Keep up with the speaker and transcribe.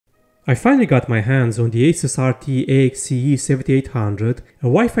I finally got my hands on the ASUS RT-AXE7800, a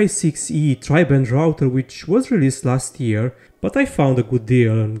Wi-Fi 6E tri-band router which was released last year, but I found a good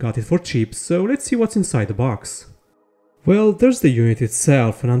deal and got it for cheap, so let's see what's inside the box. Well, there's the unit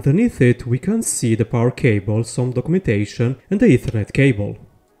itself, and underneath it we can see the power cable, some documentation and the Ethernet cable.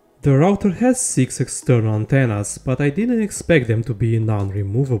 The router has 6 external antennas, but I didn't expect them to be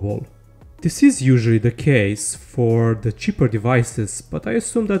non-removable. This is usually the case for the cheaper devices, but I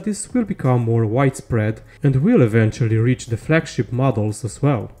assume that this will become more widespread and will eventually reach the flagship models as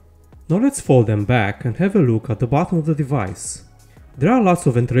well. Now let's fold them back and have a look at the bottom of the device. There are lots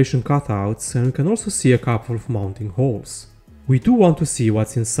of ventilation cutouts, and we can also see a couple of mounting holes. We do want to see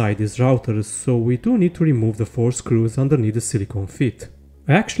what's inside these routers, so we do need to remove the 4 screws underneath the silicone feet.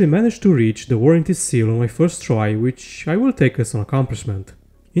 I actually managed to reach the warranty seal on my first try, which I will take as an accomplishment.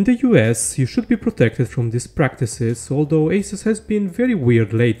 In the US, you should be protected from these practices, although ASUS has been very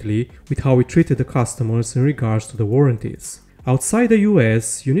weird lately with how it treated the customers in regards to the warranties. Outside the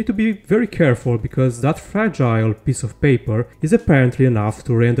US, you need to be very careful because that fragile piece of paper is apparently enough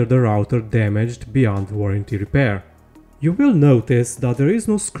to render the router damaged beyond warranty repair. You will notice that there is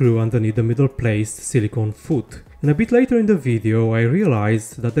no screw underneath the middle placed silicone foot, and a bit later in the video I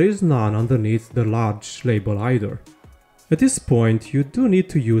realized that there is none underneath the large label either. At this point you do need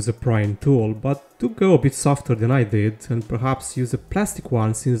to use a prying tool, but do go a bit softer than I did and perhaps use a plastic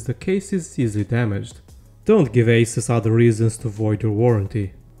one since the case is easily damaged. Don't give ASUS other reasons to void your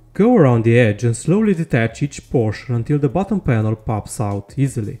warranty. Go around the edge and slowly detach each portion until the bottom panel pops out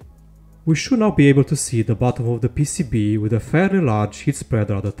easily. We should now be able to see the bottom of the PCB with a fairly large heat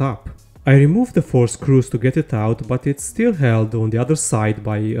spreader at the top. I removed the 4 screws to get it out, but it's still held on the other side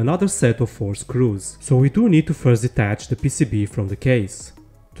by another set of 4 screws, so we do need to first detach the PCB from the case.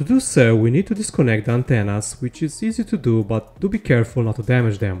 To do so, we need to disconnect the antennas, which is easy to do, but do be careful not to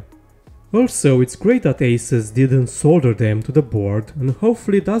damage them. Also, it's great that ASUS didn't solder them to the board and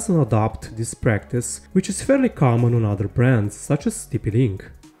hopefully doesn't adopt this practice, which is fairly common on other brands, such as TP-Link.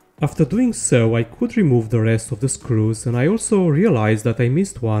 After doing so, I could remove the rest of the screws, and I also realized that I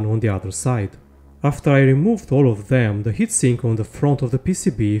missed one on the other side. After I removed all of them, the heatsink on the front of the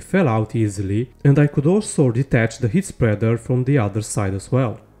PCB fell out easily, and I could also detach the heat spreader from the other side as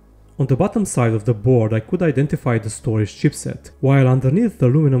well. On the bottom side of the board I could identify the storage chipset, while underneath the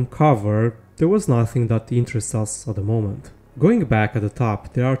aluminum cover there was nothing that interests us at the moment. Going back at the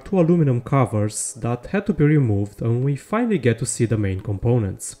top, there are 2 aluminum covers that had to be removed, and we finally get to see the main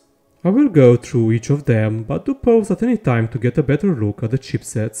components. I will go through each of them, but do pause at any time to get a better look at the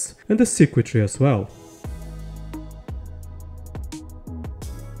chipsets and the circuitry as well.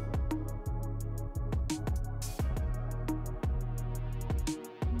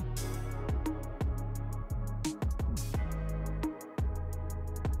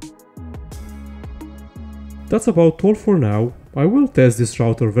 That's about all for now. I will test this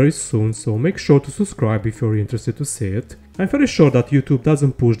router very soon, so make sure to subscribe if you're interested to see it. I'm very sure that YouTube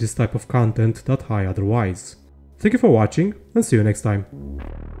doesn't push this type of content that high otherwise. Thank you for watching and see you next time.